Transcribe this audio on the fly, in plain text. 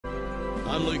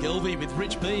I'm Luke Elvey with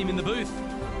Rich Beam in the booth.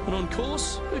 And on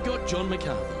course, we've got John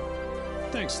McCarthy.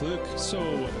 Thanks, Luke.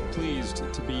 So pleased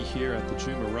to be here at the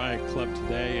Jumeirah Riot Club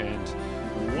today, and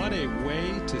what a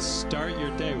way to start your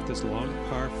day with this long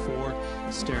par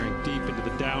 4, staring deep into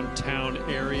the downtown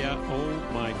area.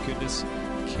 Oh my goodness,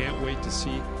 can't wait to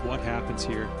see what happens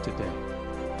here today.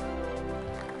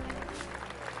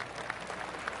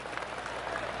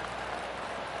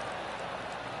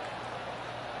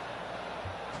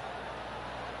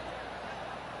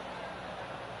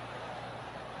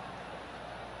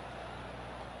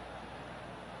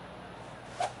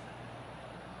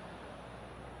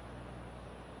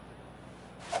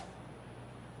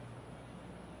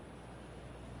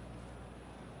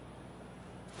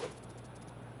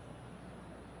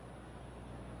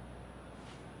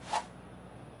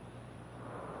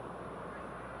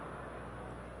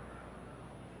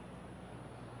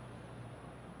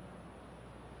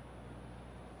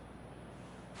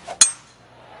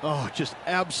 Oh, just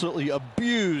absolutely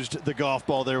abused the golf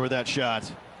ball there with that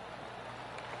shot.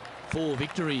 4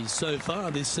 victories so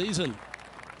far this season.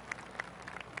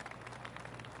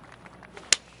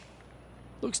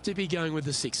 Looks to be going with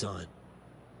the 6-iron.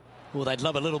 Well, they'd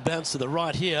love a little bounce to the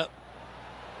right here.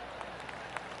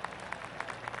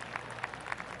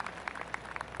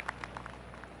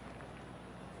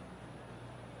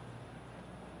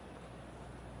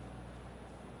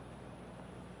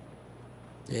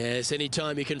 Yes,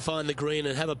 anytime you can find the green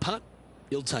and have a putt,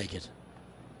 you'll take it.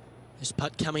 This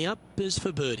putt coming up is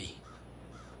for birdie.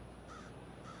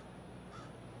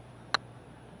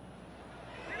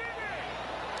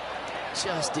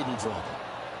 Just didn't drop.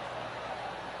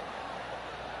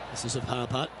 This is a par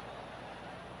putt.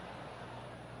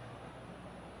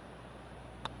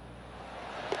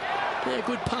 Yeah,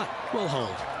 good putt. Well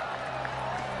hold.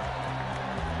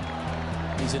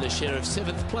 He's in a share of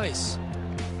 7th place.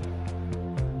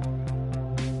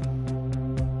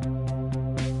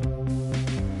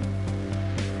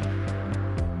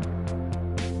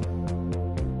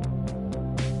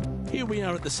 Here we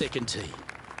are at the 2nd tee.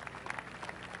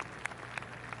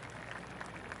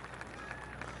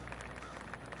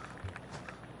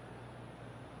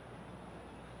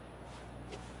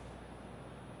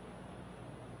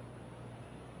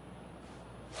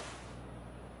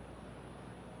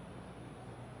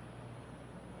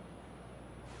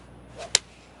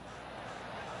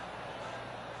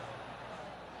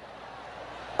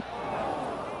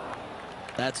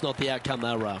 That's not the outcome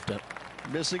they were after.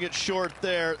 Missing it short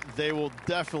there, they will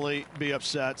definitely be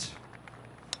upset.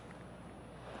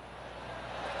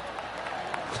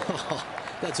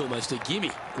 That's almost a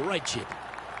gimme. Great chip.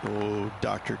 Oh,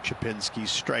 Dr. Chipinski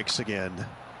strikes again.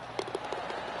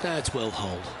 That's well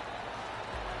hold.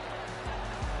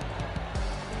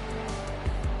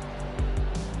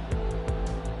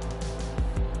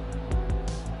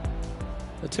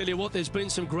 I tell you what, there's been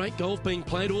some great golf being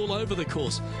played all over the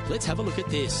course. Let's have a look at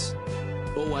this.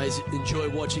 Always enjoy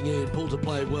watching Ian Poulter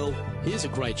play well. Here's a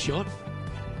great shot.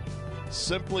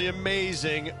 Simply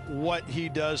amazing what he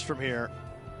does from here.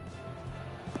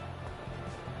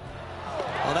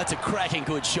 Oh, that's a cracking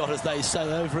good shot, as they say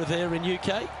over there in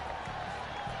UK.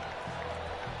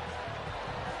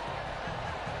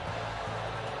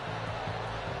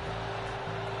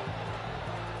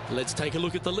 Let's take a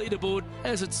look at the leaderboard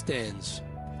as it stands.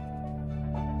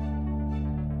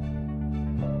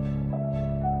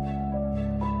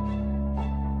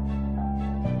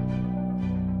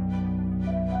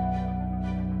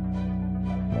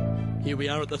 Here we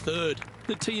are at the 3rd.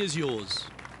 The tee is yours.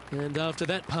 And after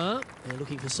that par, they're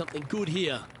looking for something good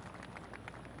here.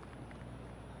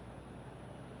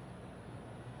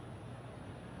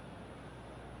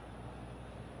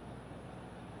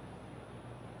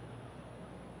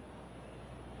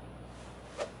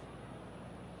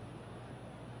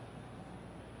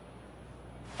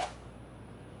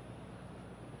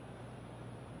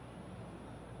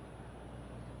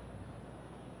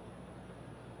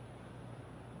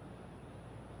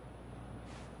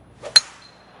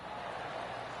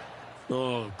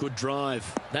 Oh, good drive.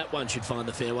 That one should find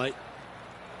the fairway.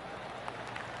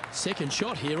 Second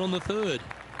shot here on the 3rd.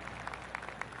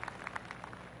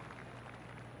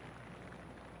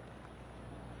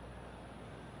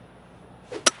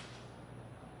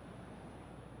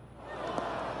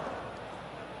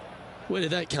 Where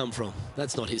did that come from?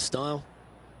 That's not his style.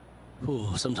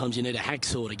 Ooh, sometimes you need a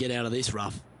hacksaw to get out of this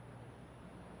rough.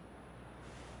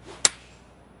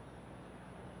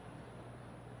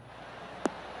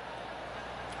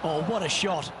 Oh, what a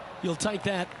shot. You'll take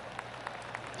that.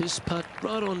 This putt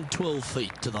right on 12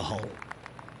 feet to the hole.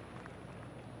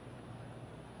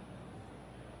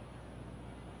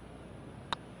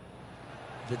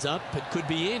 If it's up, it could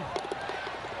be in.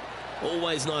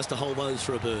 Always nice to hold those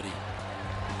for a birdie.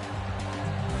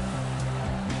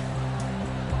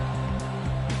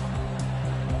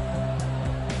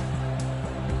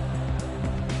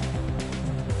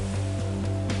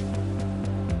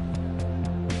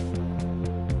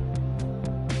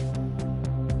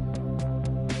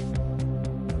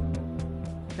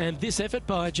 And this effort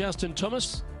by Justin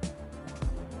Thomas.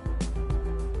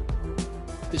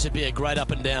 This would be a great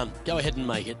up and down. Go ahead and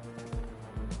make it.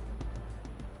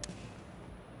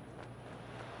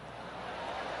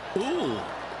 Ooh.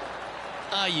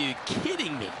 Are you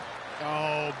kidding me?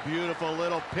 Oh, beautiful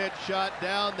little pitch shot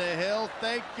down the hill.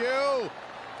 Thank you.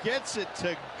 Gets it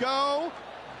to go.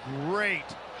 Great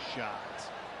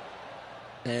shot.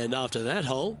 And after that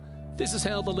hole, this is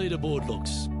how the leaderboard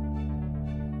looks.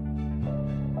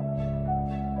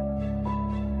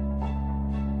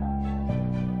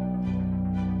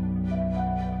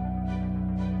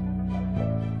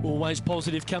 Always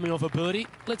positive coming off a birdie.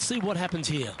 Let's see what happens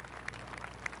here.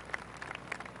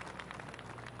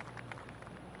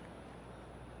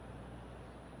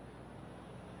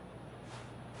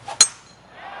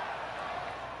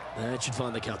 That should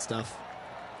find the cut stuff.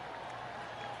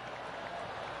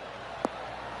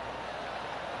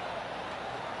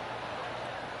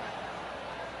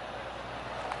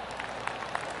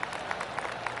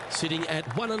 Sitting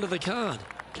at 1 under the card.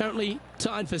 Currently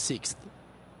tied for 6th.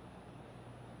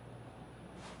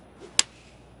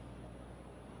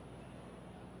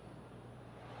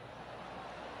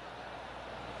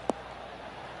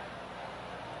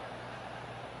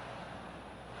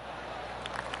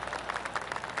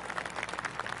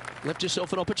 Left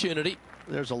yourself an opportunity.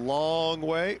 There's a long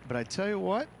way, but I tell you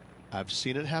what, I've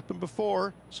seen it happen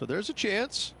before, so there's a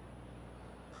chance.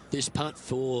 This putt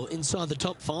for inside the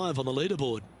top 5 on the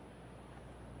leaderboard.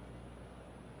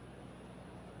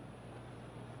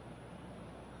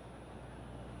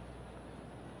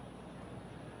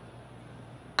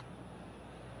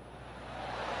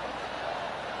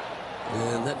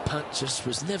 And that putt just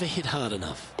was never hit hard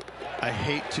enough. I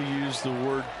hate to use the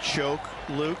word choke,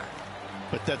 Luke,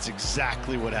 but that's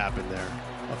exactly what happened there.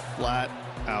 A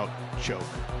flat-out choke.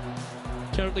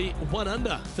 Currently 1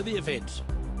 under for the event.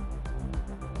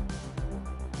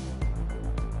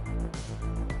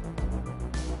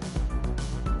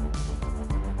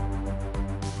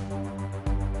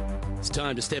 It's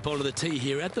time to step onto the tee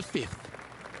here at the 5th.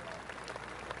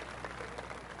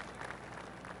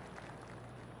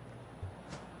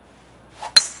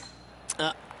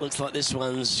 Looks like this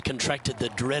one's contracted the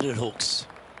dreaded hooks.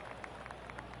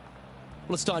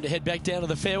 Well, it's time to head back down to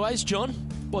the fairways. John,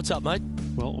 what's up, mate?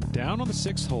 Well, down on the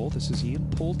 6th hole, this is Ian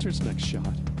Poulter's next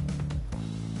shot.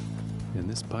 And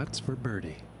this putt's for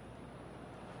birdie.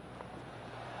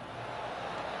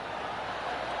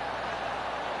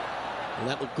 Well,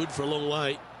 that looked good for a long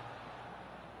way.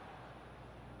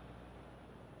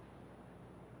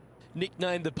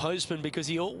 Nicknamed the Postman because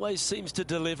he always seems to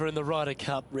deliver in the Ryder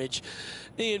Cup, Reg.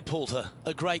 Ian Poulter,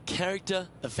 a great character,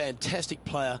 a fantastic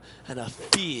player, and a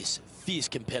fierce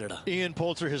competitor. Ian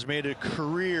Poulter has made a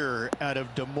career out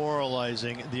of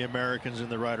demoralizing the Americans in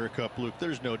the Ryder Cup, Luke.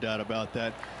 There's no doubt about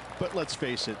that. But let's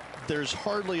face it, there's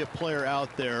hardly a player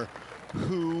out there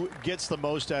who gets the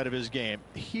most out of his game.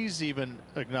 He's even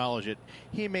acknowledged it.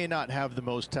 He may not have the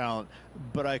most talent,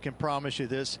 but I can promise you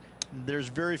this, there's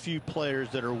very few players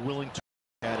that are willing to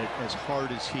at it as hard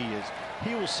as he is.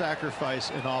 He will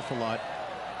sacrifice an awful lot,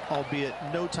 albeit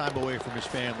no time away from his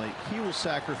family. He will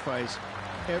sacrifice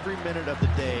every minute of the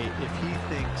day if he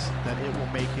thinks that it will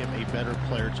make him a better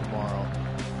player tomorrow.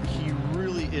 He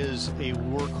really is a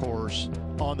workhorse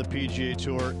on the PGA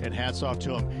Tour, and hats off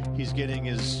to him. He's getting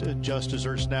his just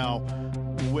desserts now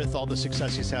with all the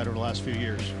success he's had over the last few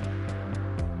years.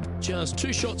 Just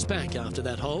 2 shots back after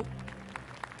that hole.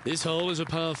 This hole is a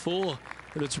par 4,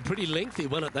 and it's a pretty lengthy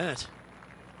one at that.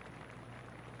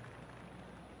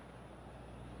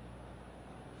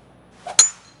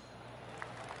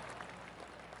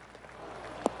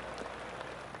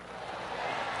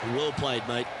 Well played,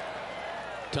 mate.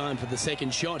 Time for the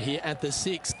second shot here at the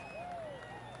 6th.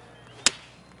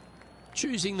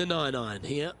 Choosing the 9-iron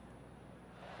here.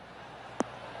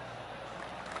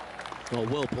 Oh,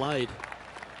 well played.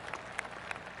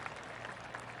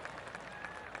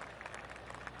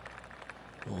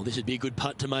 Oh, this would be a good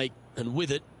putt to make, and with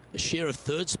it, a share of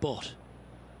 3rd spot.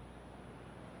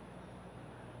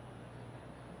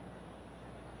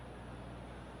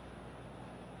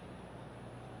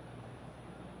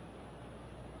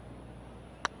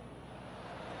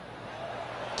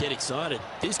 Get excited.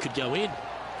 This could go in.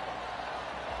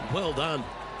 Well done.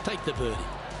 Take the birdie.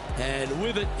 And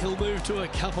with it, he'll move to a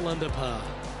couple under par.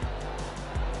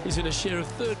 He's in a share of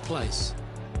third place.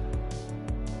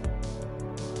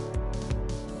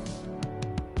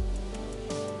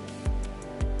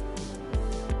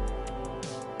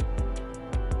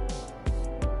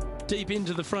 Deep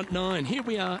into the front nine. Here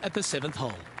we are at the 7th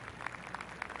hole.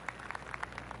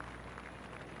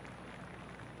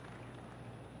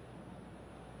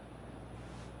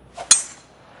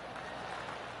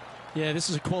 Yeah, this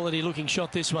is a quality looking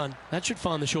shot, this one. That should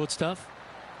find the short stuff.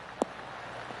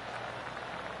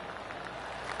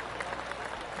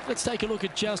 Let's take a look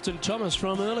at Justin Thomas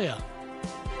from earlier.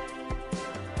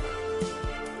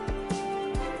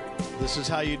 This is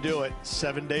how you do it,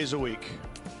 7 days a week.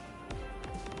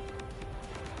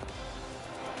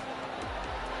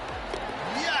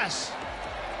 Yes!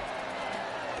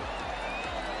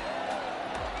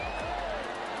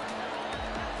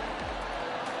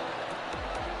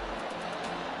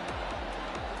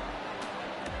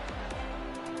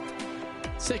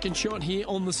 Second shot here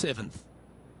on the 7th.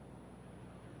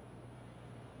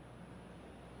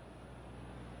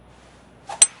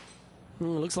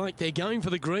 Looks like they're going for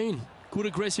the green. Good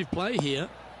aggressive play here.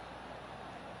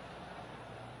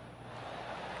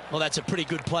 Well, that's a pretty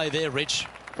good play there, Rich.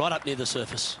 Right up near the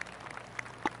surface.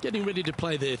 Getting ready to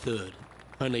play their third.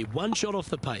 Only one shot off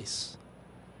the pace.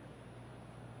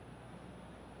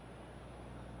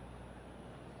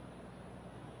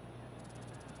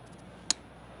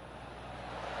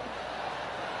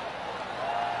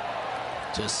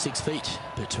 Just 6 feet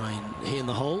between he and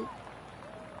the hole.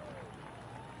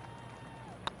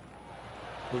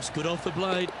 Looks good off the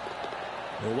blade.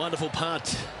 A wonderful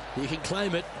putt. You can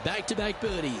claim it. Back-to-back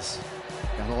birdies.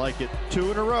 Gotta like it.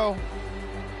 2 in a row.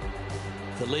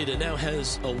 The leader now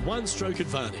has a one-stroke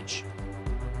advantage.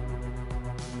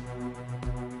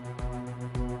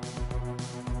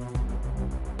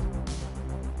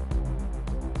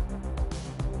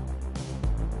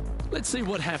 Let's see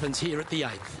what happens here at the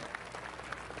 8th.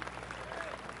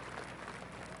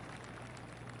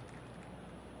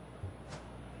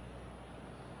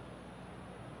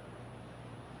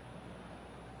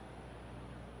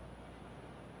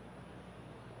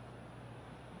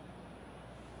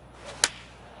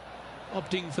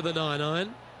 Opting for the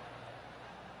 9-iron.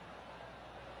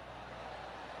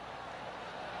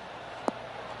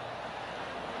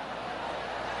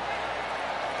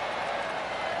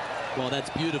 Well, that's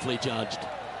beautifully judged.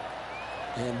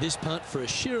 And this putt for a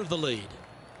share of the lead.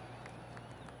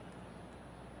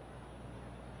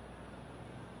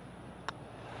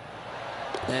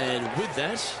 And with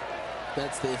that,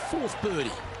 that's their 4th birdie.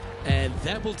 And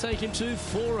that will take him to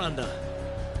 4 under.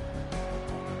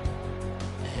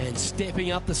 And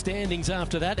stepping up the standings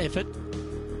after that effort.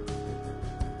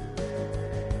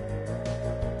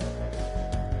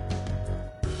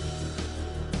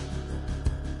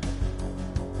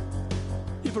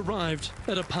 You've arrived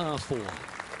at a par 4.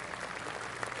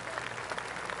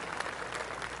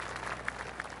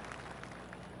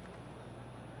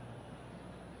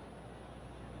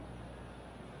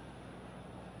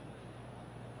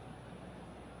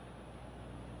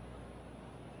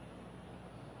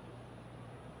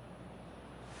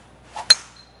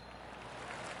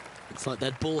 It's like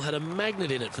that ball had a magnet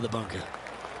in it for the bunker.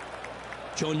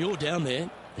 John, you're down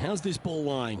there. How's this ball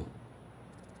lying?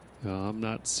 I'm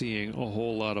not seeing a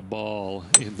whole lot of ball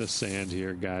in the sand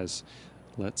here, guys.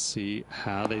 Let's see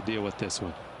how they deal with this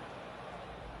one.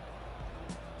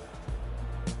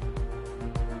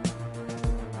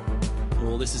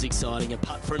 Oh, this is exciting. A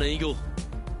putt for an eagle.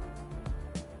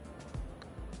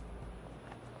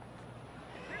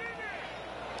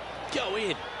 Go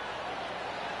in.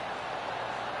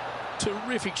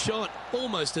 Terrific shot,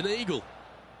 almost an eagle.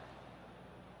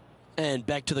 And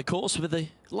back to the course with the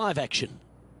live action.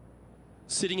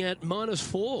 Sitting at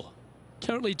 -4,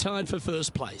 currently tied for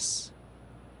first place.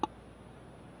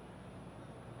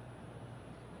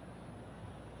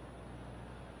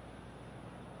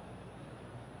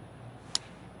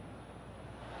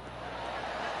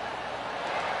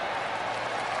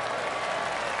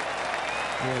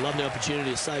 Well, lovely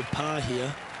opportunity to save par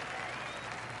here.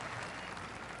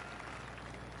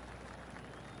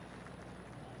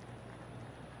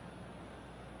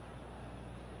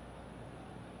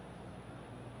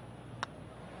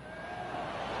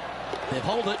 They've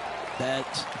held it.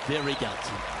 That's very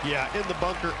gutsy. Yeah, in the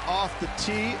bunker, off the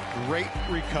tee, great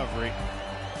recovery.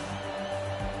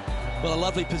 Well, a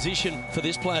lovely position for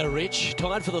this player, Rich.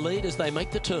 Tied for the lead as they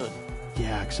make the turn.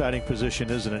 Yeah, exciting position,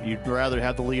 isn't it? You'd rather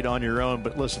have the lead on your own,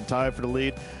 but listen, tied for the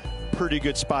lead, pretty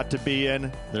good spot to be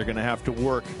in. They're going to have to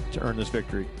work to earn this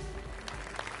victory.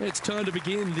 It's time to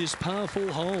begin this par 4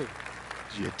 hole.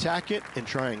 Do you attack it and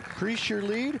try and increase your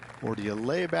lead, or do you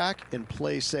lay back and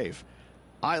play safe?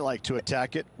 I like to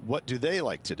attack it. What do they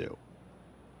like to do?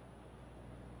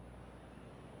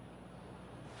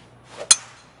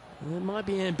 It might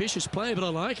be ambitious play, but I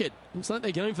like it. Looks like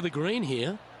they're going for the green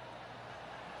here.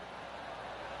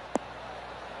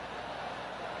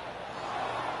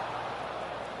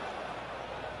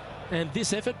 And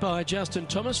this effort by Justin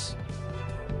Thomas.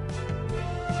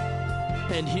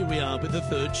 And here we are with the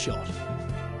third shot.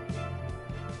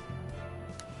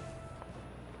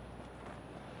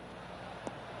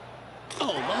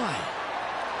 Oh my!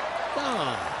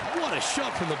 Oh, what a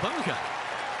shot from the bunker.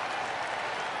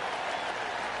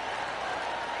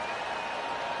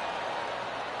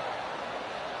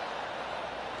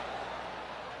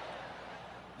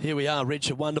 Here we are,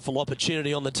 Rich, a wonderful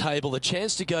opportunity on the table, the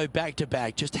chance to go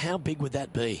back-to-back. Just how big would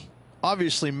that be?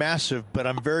 Obviously massive, but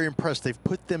I'm very impressed. They've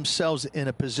put themselves in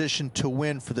a position to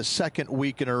win for the second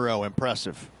week in a row.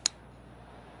 Impressive.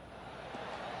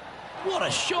 What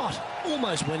a shot!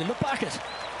 Almost went in the bucket.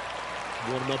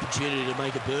 What an opportunity to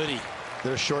make a birdie.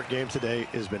 Their short game today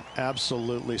has been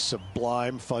absolutely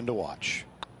sublime fun to watch.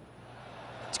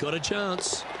 It's got a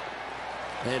chance.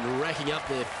 And racking up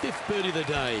their fifth birdie of the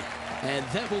day. And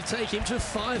that will take him to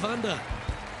 5 under.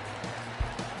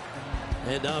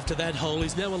 And after that hole,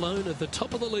 he's now alone at the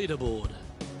top of the leaderboard.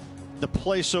 The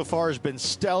play so far has been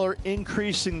stellar,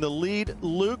 increasing the lead,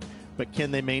 Luke, but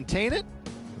can they maintain it?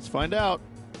 Let's find out.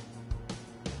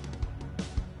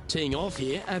 Teeing off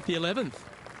here at the 11th.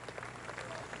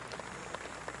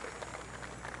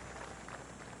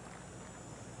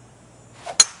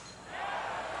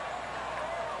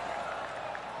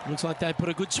 Looks like they put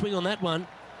a good swing on that one.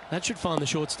 That should find the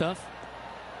short stuff.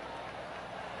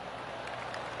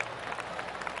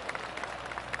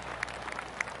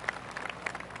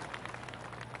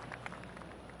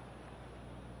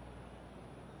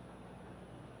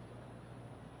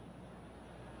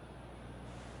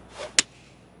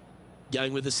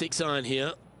 Going with the 6-iron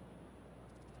here.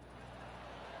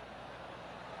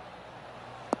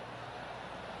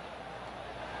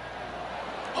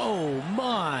 Oh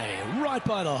my, right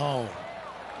by the hole.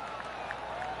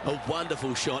 A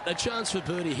wonderful shot. A chance for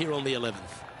birdie here on the 11th.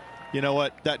 You know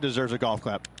what? That deserves a golf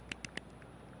clap.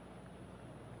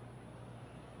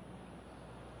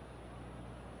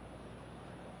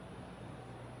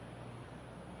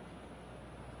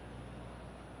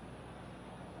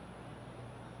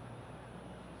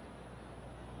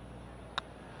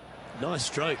 Nice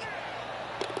stroke.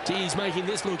 He's making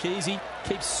this look easy.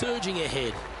 Keeps surging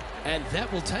ahead. And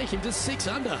that will take him to 6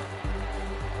 under.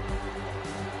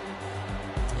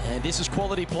 And this is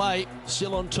quality play,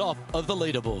 still on top of the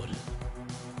leaderboard.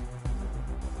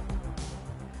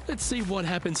 Let's see what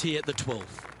happens here at the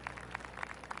 12th.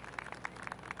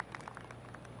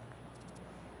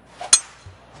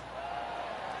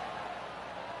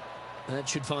 That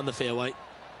should find the fairway.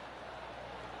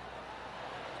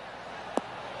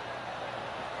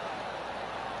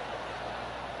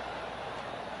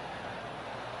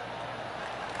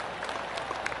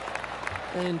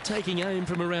 And taking aim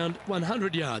from around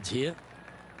 100 yards here.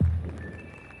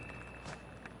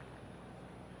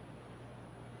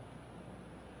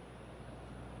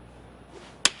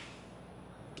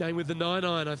 Going with the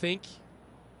 9-iron, I think.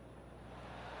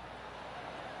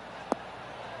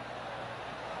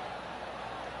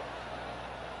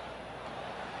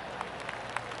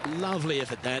 Lovely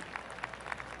effort, that.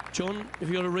 John, have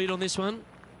you got a read on this one?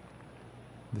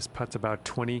 This putt's about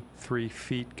 23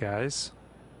 feet, guys.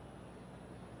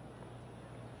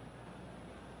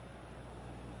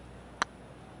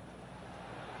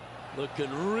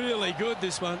 Looking really good,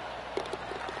 this one.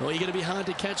 Well, you're going to be hard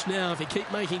to catch now if you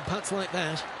keep making putts like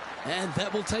that. And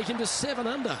that will take him to 7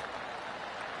 under.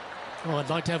 Oh, I'd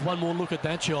like to have one more look at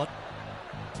that shot.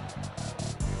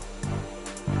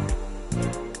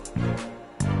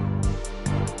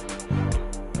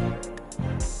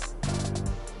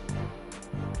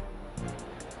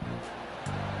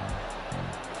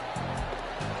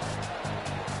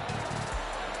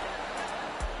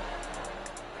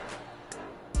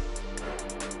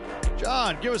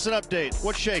 John, give us an update.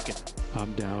 What's shaking?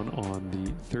 I'm down on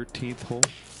the 13th hole,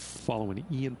 following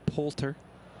Ian Poulter.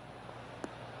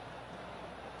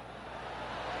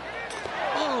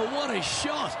 Oh, what a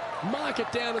shot. Mark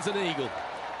it down as an eagle.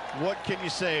 What can you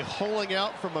say? Holing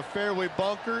out from a fairway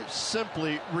bunker,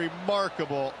 simply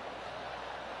remarkable.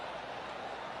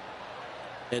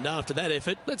 And after that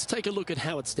effort, let's take a look at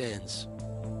how it stands.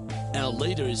 Our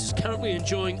leader is currently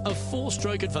enjoying a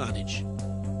 4-stroke advantage.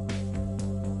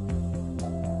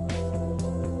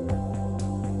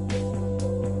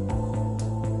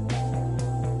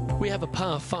 We have a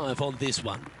par 5 on this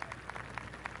one.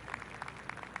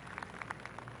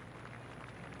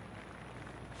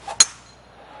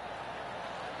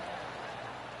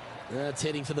 That's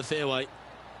heading for the fairway.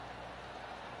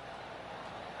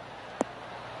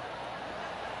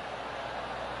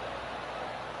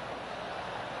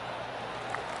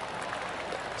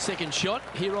 Second shot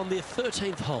here on their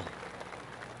 13th hole.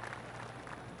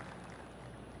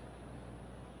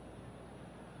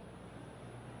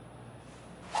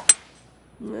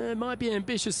 It might be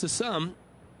ambitious to some,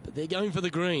 but they're going for the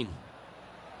green.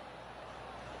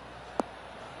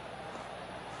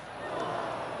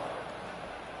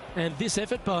 And this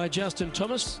effort by Justin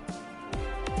Thomas,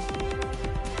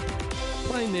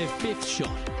 playing their 5th shot.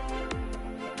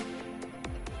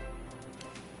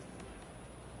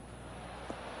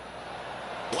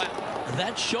 Wow,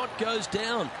 that shot goes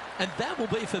down, and that will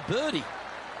be for birdie.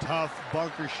 Tough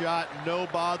bunker shot, no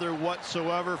bother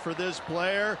whatsoever for this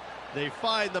player. They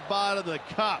find the bottom of the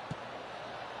cup.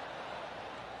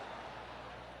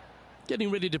 Getting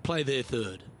ready to play their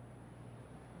 3rd.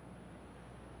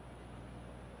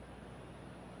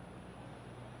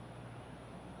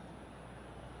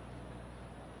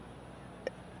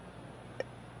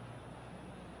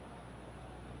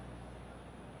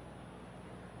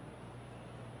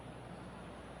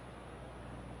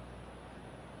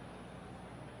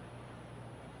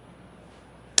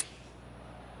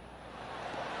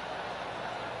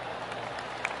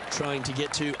 Trying to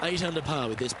get to 8 under par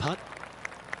with this putt.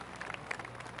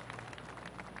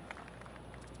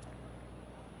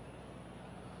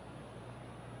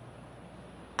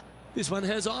 This one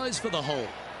has eyes for the hole.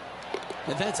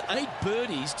 And that's 8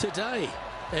 birdies today.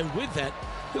 And with that,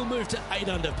 he'll move to 8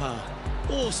 under par.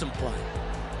 Awesome play.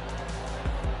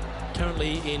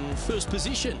 Currently in 1st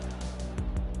position.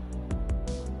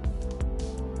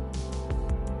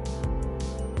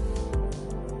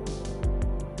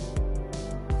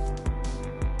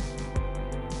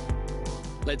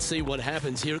 Let's see what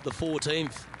happens here at the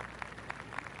 14th.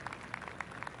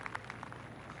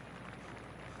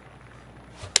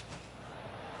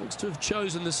 Looks to have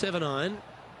chosen the 7-iron.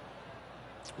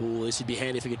 Oh, this would be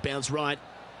handy if it could bounce right.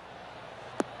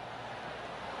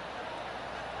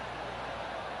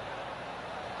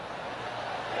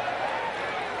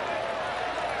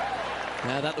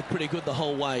 Now that looked pretty good the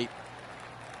whole way.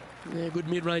 Yeah, good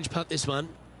mid-range putt this one.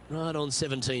 Right on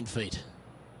 17 feet.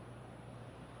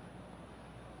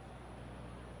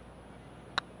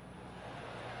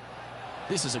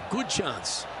 This is a good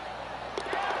chance.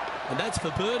 And that's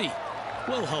for birdie.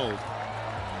 Well holed.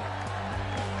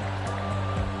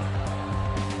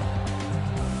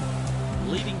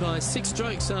 Leading by 6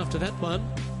 strokes after that one.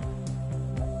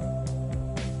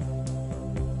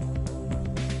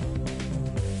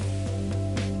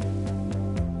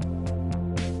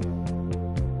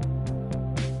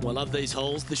 Well, I love these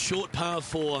holes. The short par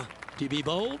 4. Do you be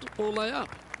bold or lay up?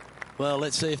 Well,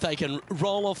 let's see if they can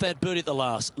roll off that birdie at the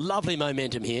last. Lovely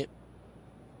momentum here.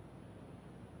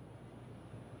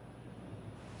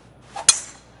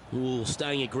 Ooh,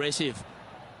 staying aggressive.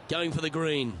 Going for the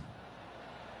green.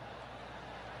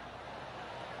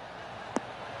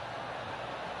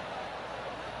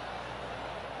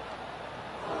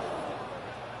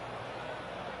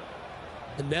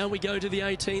 And now we go to the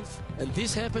 18th, and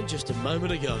this happened just a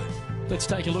moment ago. Let's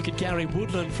take a look at Gary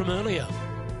Woodland from earlier.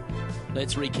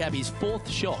 Let's recap his 4th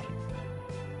shot.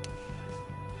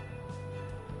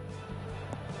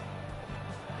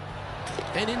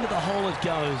 And into the hole it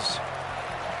goes.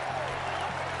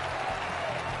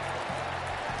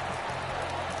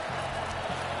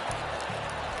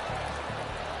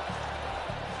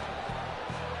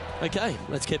 Okay,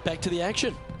 let's get back to the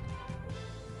action.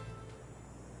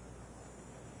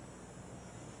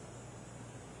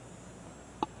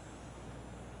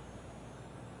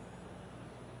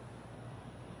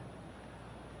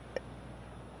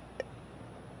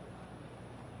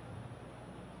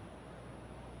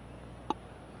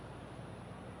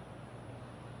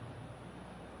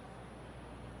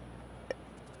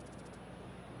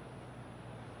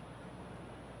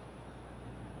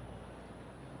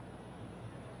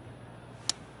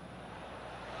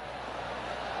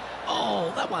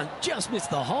 Oh, that one just missed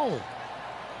the hole.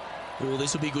 Oh,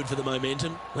 this will be good for the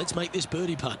momentum. Let's make this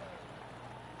birdie putt.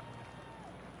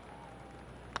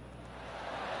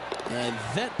 And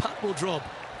that putt will drop,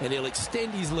 and he'll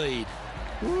extend his lead.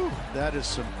 Woo, that is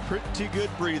some pretty good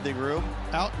breathing room.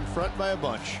 Out in front by a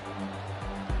bunch.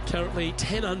 Currently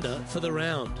 10 under for the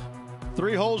round.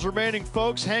 3 holes remaining,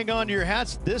 folks. Hang on to your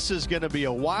hats. This is going to be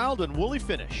a wild and woolly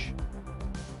finish.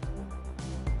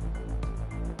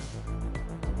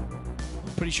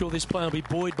 Pretty sure this player will be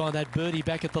buoyed by that birdie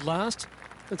back at the last.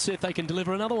 Let's see if they can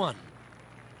deliver another one.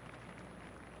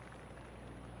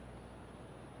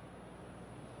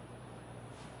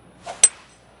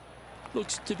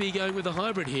 Looks to be going with a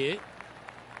hybrid here.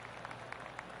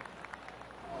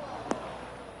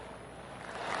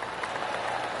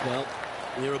 Well,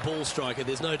 you're a ball striker,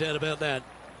 there's no doubt about that.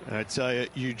 And I tell you,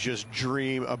 you just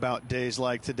dream about days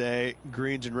like today.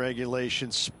 Greens and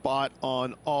regulation, spot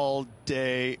on all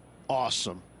day.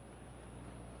 Awesome.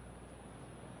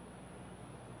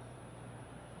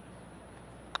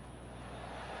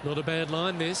 Not a bad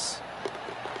line, this.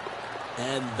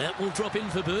 And that will drop in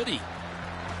for birdie.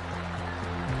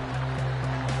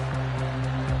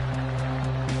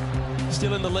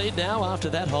 Still in the lead now after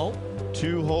that hole.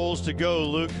 2 holes to go,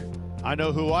 Luke. I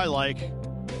know who I like.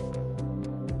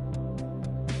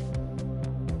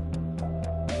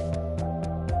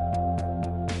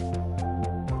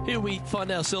 Here we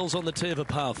find ourselves on the tee of a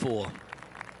par 4.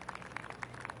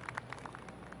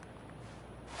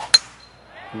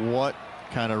 What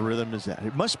kind of rhythm is that?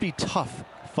 It must be tough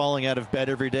falling out of bed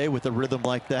every day with a rhythm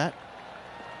like that.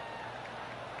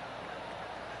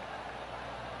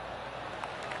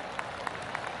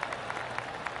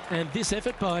 And this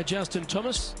effort by Justin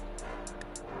Thomas.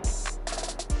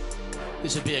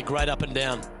 This would be a great up and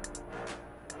down.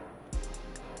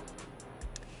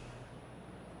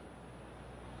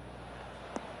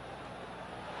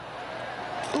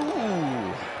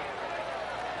 Ooh.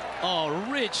 Oh,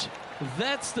 Rich,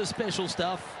 that's the special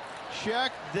stuff.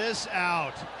 Check this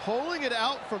out. Holding it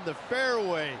out from the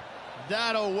fairway.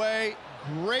 That away.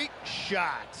 Great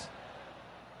shot.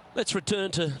 Let's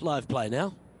return to live play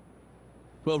now.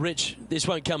 Well, Rich, this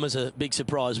won't come as a big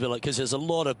surprise, will it? Because there's a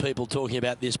lot of people talking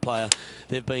about this player.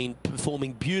 They've been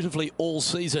performing beautifully all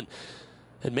season,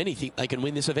 and many think they can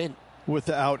win this event.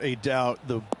 Without a doubt,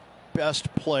 the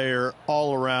best player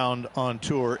all around on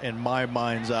tour in my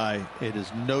mind's eye. It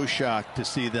is no shock to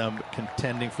see them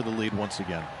contending for the lead once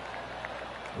again.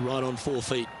 Right on 4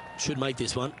 feet. Should make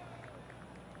this one.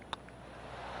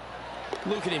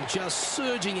 Look at him just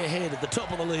surging ahead at the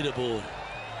top of the leaderboard.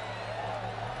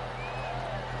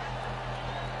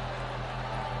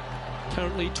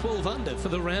 Currently 12 under for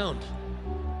the round.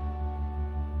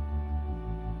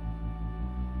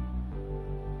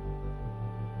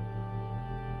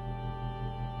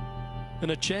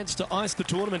 And a chance to ice the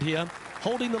tournament here.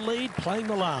 Holding the lead, playing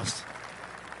the last.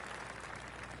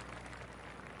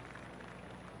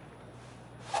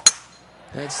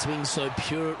 That swing so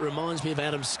pure, it reminds me of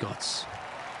Adam Scott's.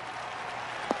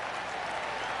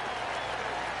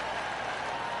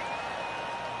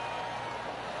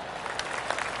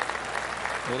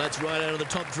 Well, that's right out of the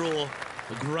top draw.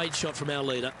 A great shot from our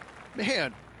leader.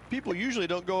 Man, people usually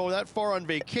don't go that far on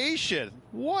vacation.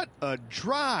 What a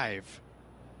drive.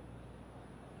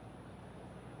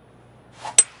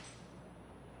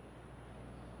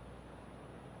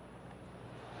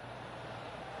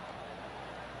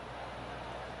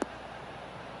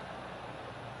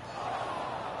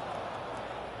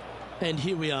 And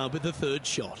here we are with the third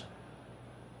shot.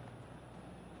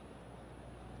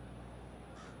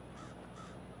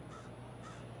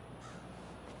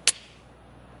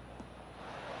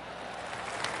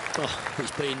 Oh,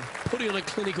 he's been putting on a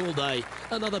clinic all day.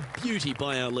 Another beauty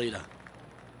by our leader.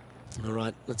 All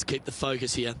right, let's keep the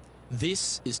focus here.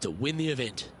 This is to win the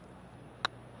event.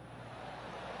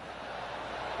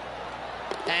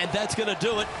 And that's going to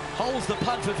do it. Holds the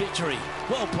putt for victory.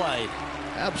 Well played.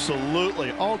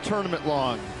 Absolutely. All tournament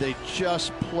long, they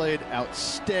just played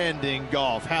outstanding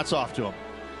golf. Hats off to them.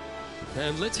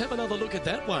 And let's have another look at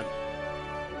that one.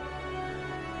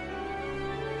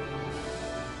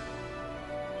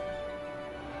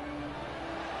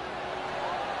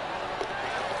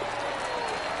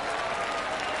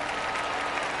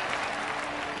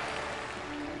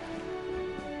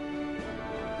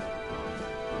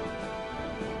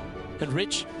 And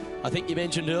Rich, I think you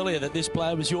mentioned earlier that this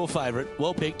player was your favourite.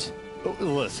 Well picked.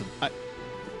 Listen,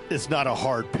 it's not a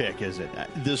hard pick, is it?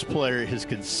 This player has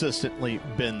consistently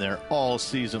been there all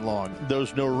season long.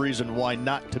 There's no reason why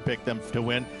not to pick them to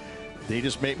win. They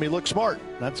just make me look smart.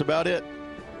 That's about it.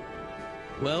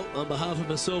 Well, on behalf of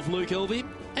myself, Luke Elvey,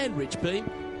 and Rich Beam,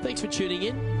 thanks for tuning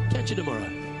in. Catch you tomorrow.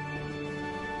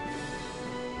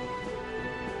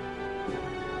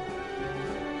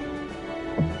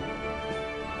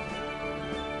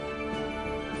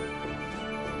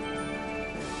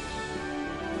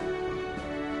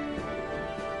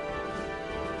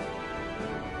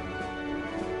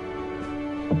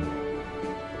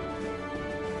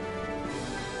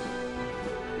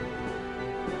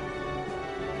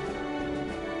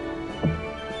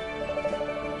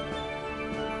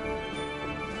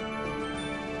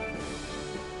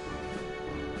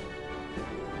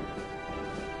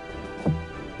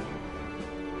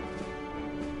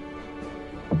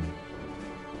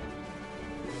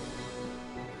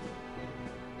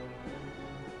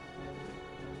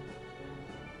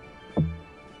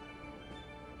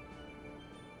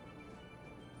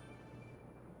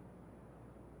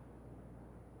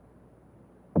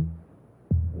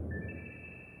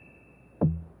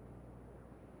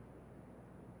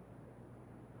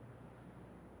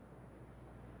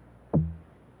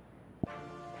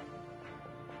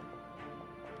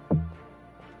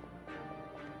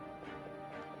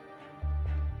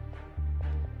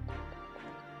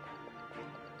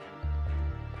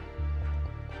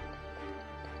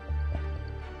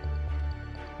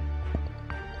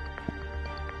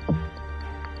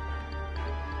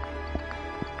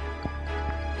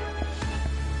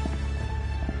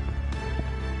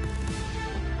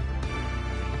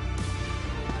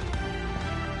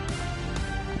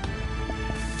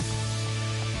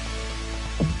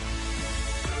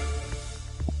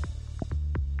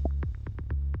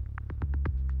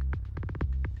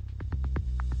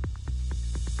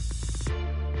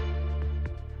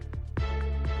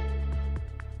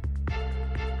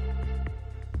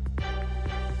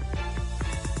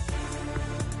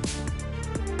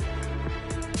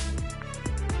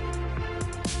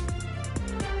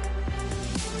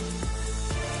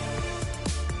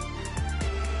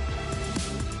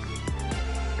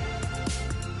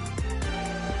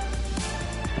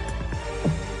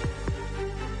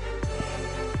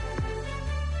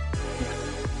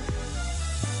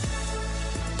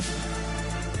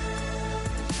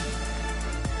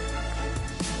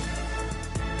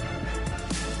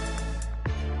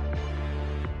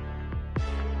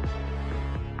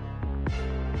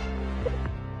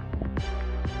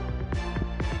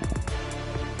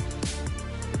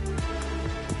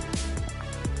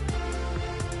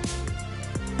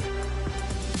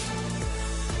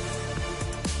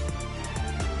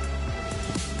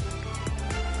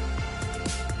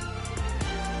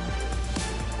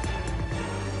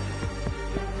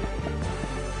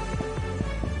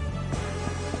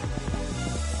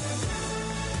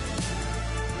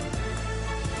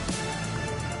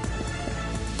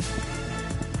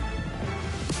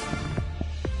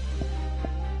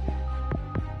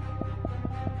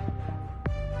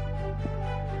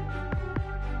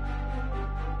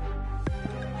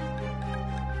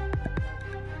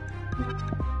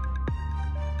 Bye.